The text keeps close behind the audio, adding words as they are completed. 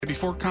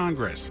Before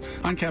Congress.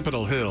 On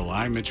Capitol Hill,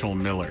 I'm Mitchell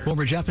Miller.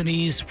 Former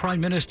Japanese Prime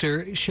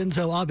Minister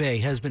Shinzo Abe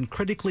has been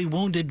critically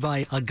wounded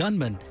by a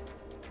gunman.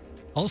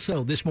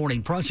 Also this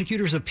morning,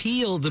 prosecutors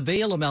appealed the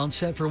bail amount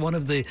set for one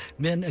of the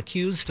men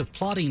accused of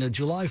plotting a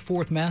July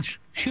 4th mass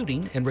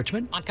shooting in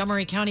Richmond.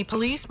 Montgomery County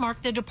Police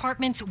marked the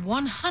department's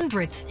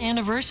 100th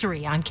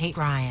anniversary. I'm Kate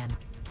Ryan.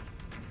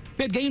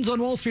 Big gains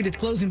on Wall Street at the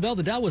closing bell.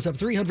 The Dow was up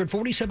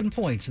 347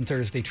 points in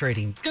Thursday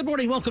trading. Good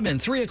morning. Welcome in.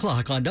 3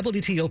 o'clock on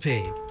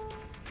WTOP.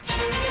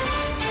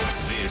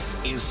 This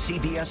is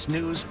CBS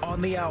News on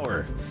the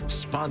Hour,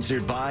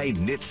 sponsored by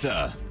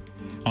NHTSA.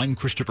 I'm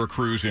Christopher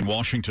Cruz in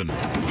Washington.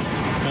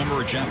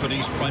 Former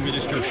Japanese Prime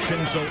Minister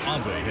Shinzo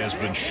Abe has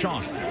been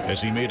shot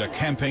as he made a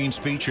campaign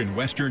speech in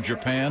western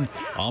Japan.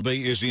 Abe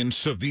is in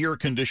severe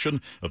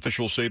condition.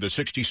 Officials say the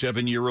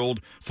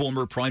 67-year-old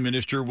former Prime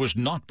Minister was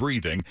not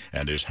breathing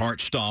and his heart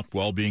stopped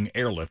while being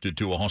airlifted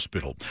to a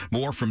hospital.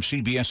 More from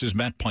CBS's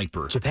Matt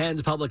Piper.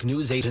 Japan's public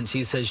news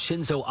agency says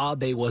Shinzo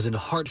Abe was in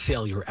heart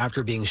failure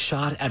after being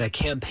shot at a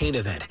campaign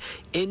event.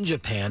 In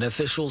Japan,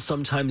 officials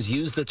sometimes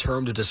use the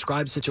term to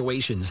describe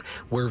situations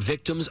where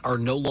victims are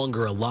no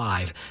longer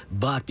alive,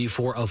 but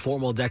before a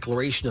formal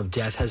declaration of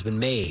death has been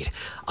made.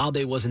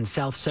 Abe was in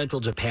south-central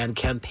Japan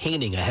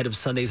campaigning ahead of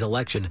Sunday's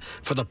election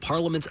for the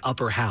parliament's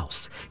upper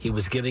house. He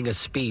was giving a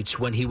speech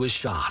when he was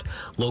shot.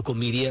 Local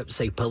media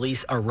say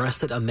police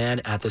arrested a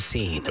man at the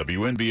scene.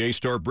 WNBA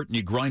star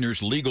Brittany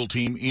Griner's legal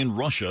team in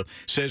Russia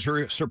says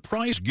her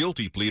surprise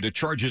guilty plea to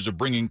charges of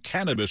bringing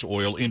cannabis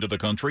oil into the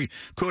country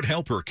could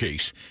help her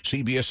case.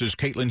 CBS's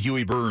Caitlin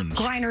Huey-Burns.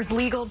 Griner's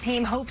legal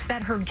team hopes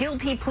that her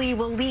guilty plea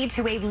will lead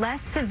to a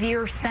less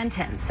severe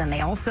sentence, and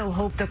they also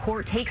hope the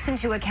court takes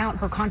into account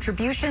her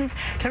contributions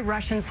to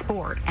Russian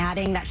sport,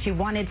 adding that she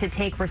wanted to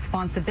take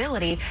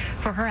responsibility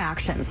for her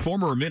actions.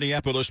 Former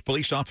Minneapolis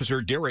police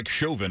officer Derek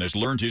Chauvin has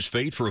learned his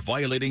fate for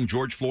violating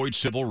George Floyd's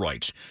civil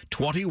rights.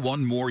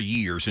 21 more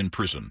years in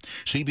prison.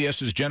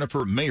 CBS's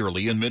Jennifer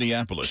Mayerly in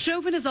Minneapolis.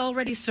 Chauvin is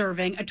already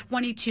serving a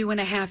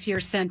 22-and-a-half-year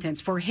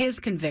sentence for his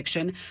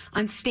conviction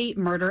on state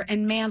murder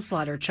and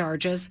manslaughter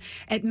charges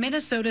at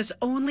Minnesota's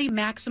only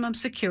maximum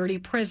security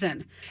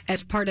prison.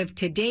 As part of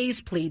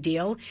today's plea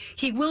deal,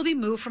 he will be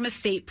moved from a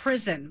state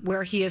prison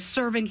where he is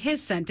serving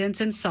his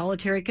sentence in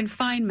solitary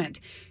confinement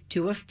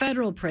to a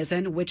federal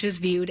prison, which is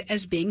viewed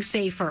as being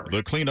safer.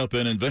 The cleanup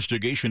and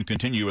investigation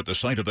continue at the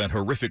site of that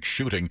horrific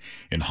shooting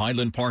in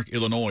Highland Park,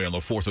 Illinois on the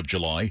 4th of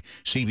July.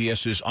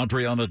 CBS's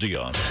Adriana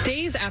Diaz.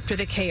 Days after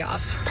the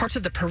chaos, parts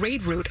of the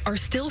parade route are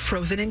still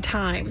frozen in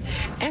time.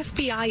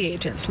 FBI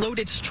agents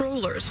loaded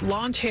strollers,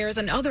 lawn chairs,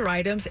 and other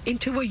items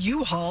into a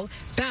U-Haul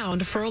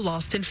bound for a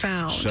lost and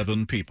found.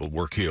 7 people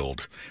were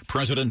killed.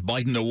 President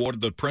Biden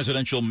awarded the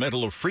Presidential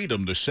Medal of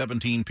Freedom to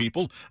 17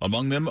 people,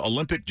 among them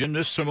Olympic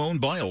gymnast Simone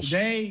Biles.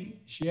 Today,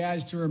 she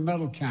adds to her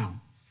medal count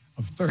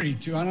of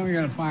 32. I know you're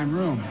going to find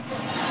room.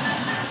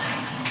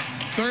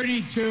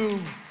 32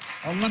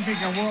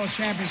 Olympic and World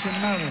Championship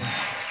medals.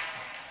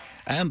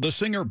 And the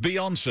singer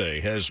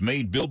Beyoncé has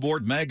made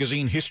Billboard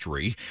magazine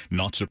history,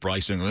 not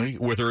surprisingly,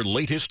 with her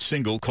latest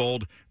single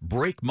called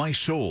Break My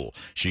Soul.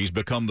 She's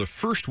become the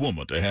first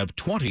woman to have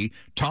 20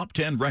 top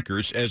 10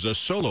 records as a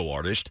solo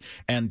artist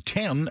and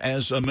 10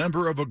 as a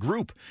member of a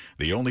group.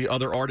 The only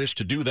other artist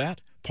to do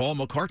that, Paul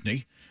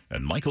McCartney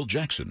and Michael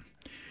Jackson.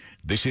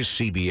 This is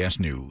CBS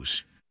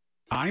News.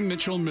 I'm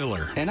Mitchell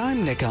Miller. And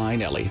I'm Nick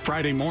Einelli.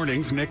 Friday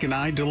mornings, Nick and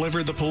I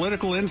deliver the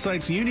political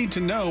insights you need to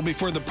know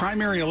before the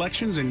primary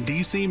elections in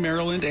D.C.,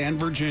 Maryland, and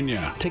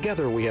Virginia.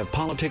 Together, we have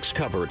politics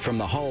covered from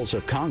the halls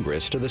of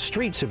Congress to the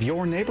streets of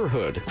your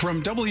neighborhood.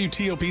 From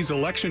WTOP's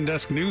Election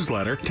Desk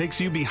newsletter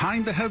takes you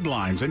behind the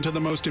headlines into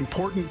the most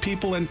important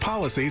people and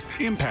policies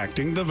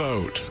impacting the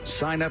vote.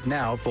 Sign up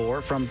now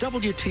from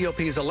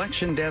WTOP's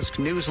Election Desk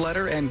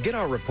newsletter and get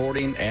our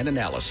reporting and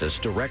analysis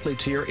directly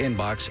to your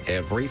inbox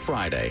every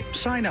Friday.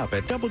 Sign up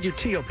at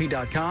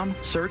WTOP.com,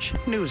 search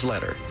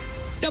newsletter.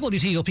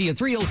 WTOP at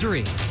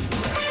 3:03.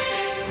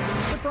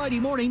 Good Friday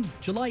morning,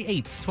 July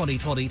 8th,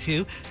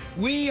 2022.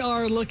 We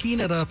are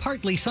looking at a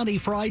partly sunny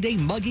Friday,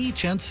 muggy,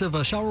 chance of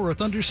a shower or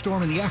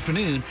thunderstorm in the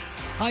afternoon.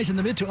 Highs in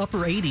the mid to upper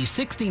 80s,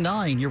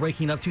 69 you're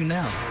waking up to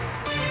now.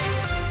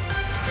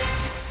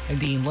 I'm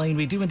Dean Lane.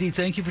 We do indeed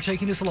thank you for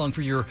taking us along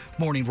for your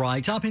morning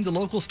ride. Topping the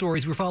local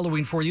stories we're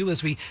following for you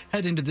as we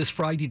head into this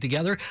Friday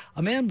together.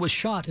 A man was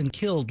shot and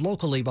killed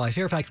locally by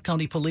Fairfax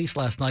County Police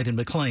last night in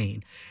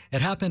McLean.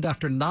 It happened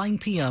after 9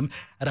 p.m.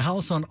 at a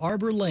house on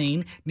Arbor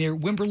Lane near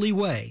Wimberley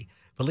Way.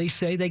 Police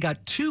say they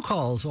got 2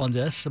 calls on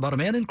this about a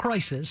man in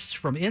crisis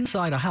from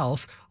inside a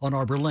house on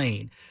Arbor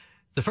Lane.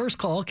 The first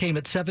call came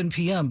at 7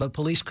 p.m., but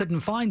police couldn't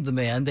find the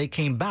man. They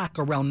came back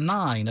around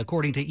 9,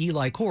 according to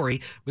Eli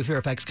Corey with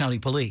Fairfax County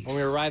Police. When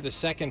we arrived the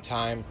second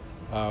time,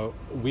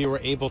 we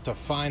were able to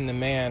find the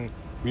man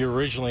we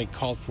originally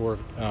called for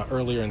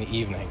earlier in the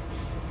evening.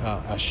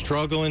 A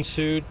struggle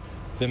ensued.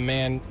 The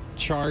man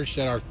charged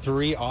at our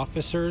 3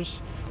 officers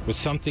with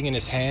something in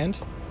his hand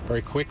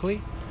very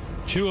quickly.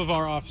 2 of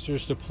our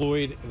officers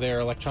deployed their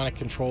electronic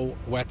control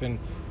weapon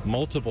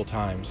multiple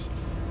times,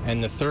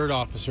 and the 3rd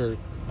officer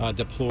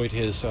deployed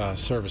his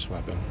service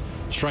weapon.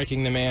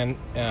 striking the man,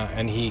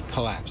 and he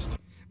collapsed.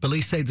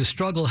 Police say the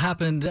struggle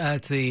happened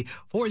at the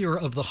foyer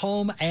of the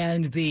home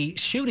and the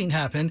shooting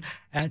happened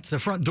at the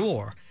front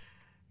door.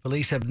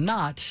 Police have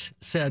not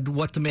said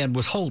what the man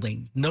was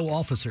holding. No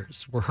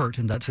officers were hurt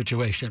in that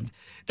situation.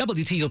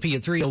 WTOP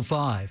at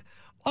 3:05.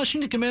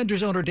 Washington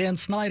Commanders owner Dan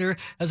Snyder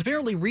has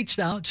apparently reached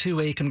out to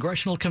a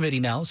congressional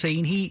committee now,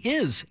 saying he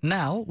is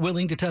now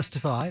willing to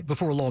testify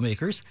before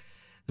lawmakers.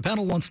 The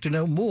panel wants to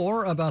know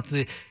more about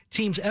the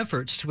team's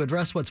efforts to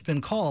address what's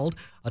been called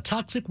a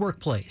toxic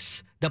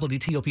workplace.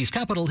 WTOP's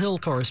Capitol Hill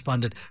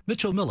correspondent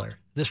Mitchell Miller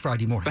this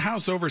Friday morning. The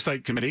House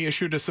Oversight Committee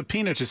issued a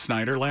subpoena to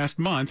Snyder last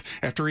month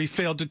after he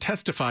failed to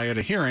testify at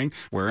a hearing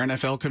where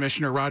NFL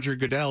Commissioner Roger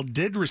Goodell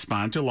did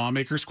respond to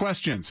lawmakers'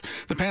 questions.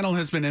 The panel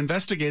has been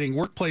investigating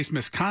workplace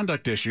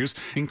misconduct issues,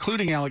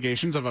 including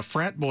allegations of a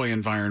frat boy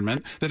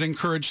environment that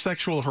encouraged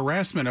sexual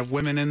harassment of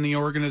women in the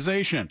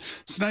organization.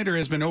 Snyder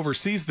has been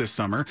overseas this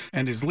summer,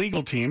 and his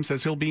legal team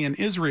says he'll be in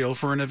Israel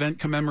for an event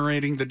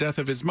commemorating the death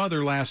of his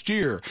mother last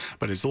year.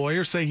 But his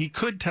lawyers say he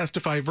could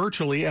testify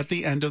virtually at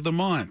the end of the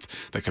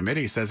month. The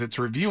committee says it's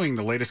reviewing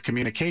the latest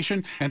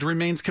communication and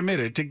remains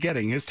committed to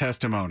getting his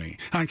testimony.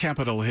 On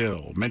Capitol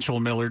Hill, Mitchell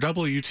Miller,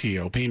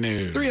 WTOP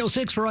News.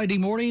 3:06 Friday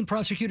morning.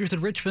 Prosecutors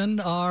in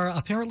Richmond are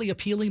apparently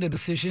appealing a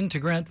decision to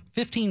grant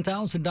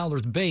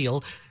 $15,000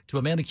 bail to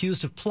a man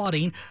accused of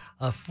plotting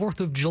a 4th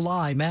of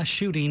July mass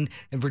shooting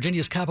in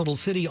Virginia's capital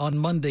city on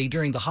Monday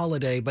during the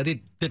holiday, but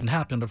it didn't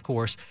happen, of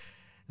course.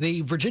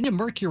 The Virginia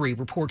Mercury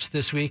reports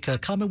this week a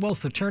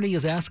Commonwealth attorney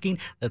is asking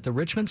that the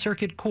Richmond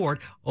Circuit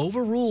Court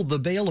overrule the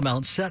bail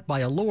amount set by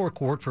a lower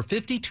court for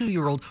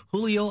 52-year-old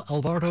Julio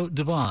Alvaro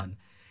Devon.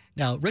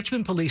 Now,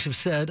 Richmond police have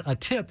said a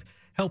tip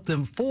helped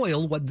them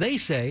foil what they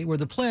say were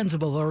the plans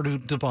of Alvaro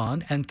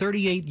Devon and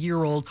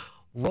 38-year-old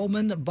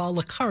Roman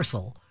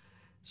Balacarcel.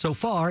 So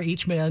far,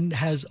 each man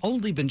has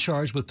only been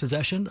charged with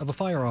possession of a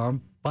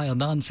firearm by a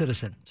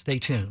non-citizen. Stay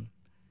tuned.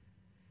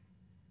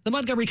 The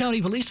Montgomery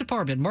County Police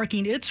Department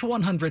marking its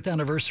 100th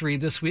anniversary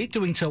this week,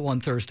 doing so on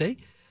Thursday.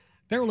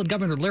 Maryland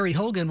Governor Larry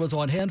Hogan was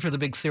on hand for the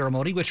big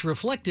ceremony, which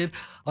reflected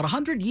on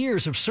 100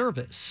 years of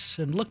service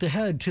and looked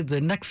ahead to the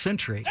next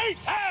century.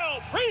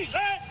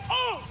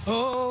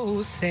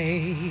 Oh,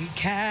 say,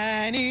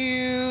 can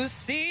you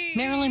see?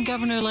 Maryland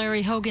Governor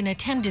Larry Hogan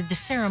attended the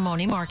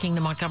ceremony marking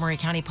the Montgomery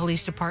County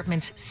Police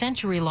Department's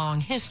century-long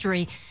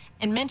history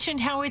and mentioned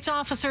how its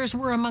officers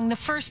were among the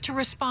first to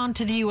respond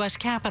to the U.S.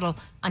 Capitol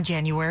on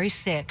January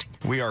 6th.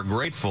 We are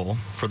grateful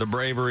for the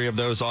bravery of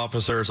those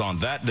officers on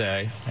that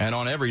day and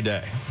on every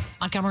day.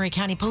 Montgomery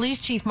County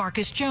Police Chief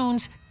Marcus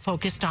Jones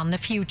focused on the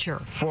future.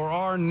 For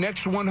our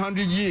next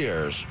 100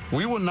 years,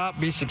 we will not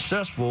be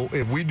successful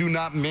if we do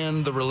not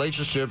mend the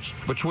relationships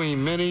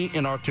between many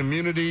in our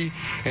community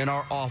and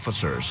our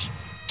officers.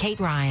 Kate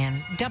Ryan,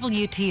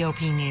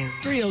 WTOP News.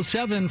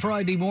 3:07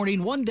 Friday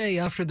morning, one day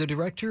after the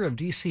director of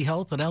DC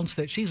Health announced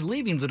that she's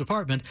leaving the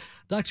department,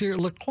 Dr.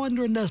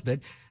 LaQuandra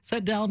Nesbitt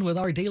sat down with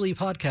our daily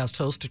podcast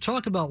host to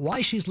talk about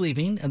why she's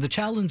leaving and the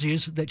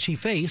challenges that she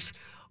faced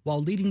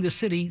while leading the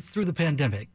city through the pandemic.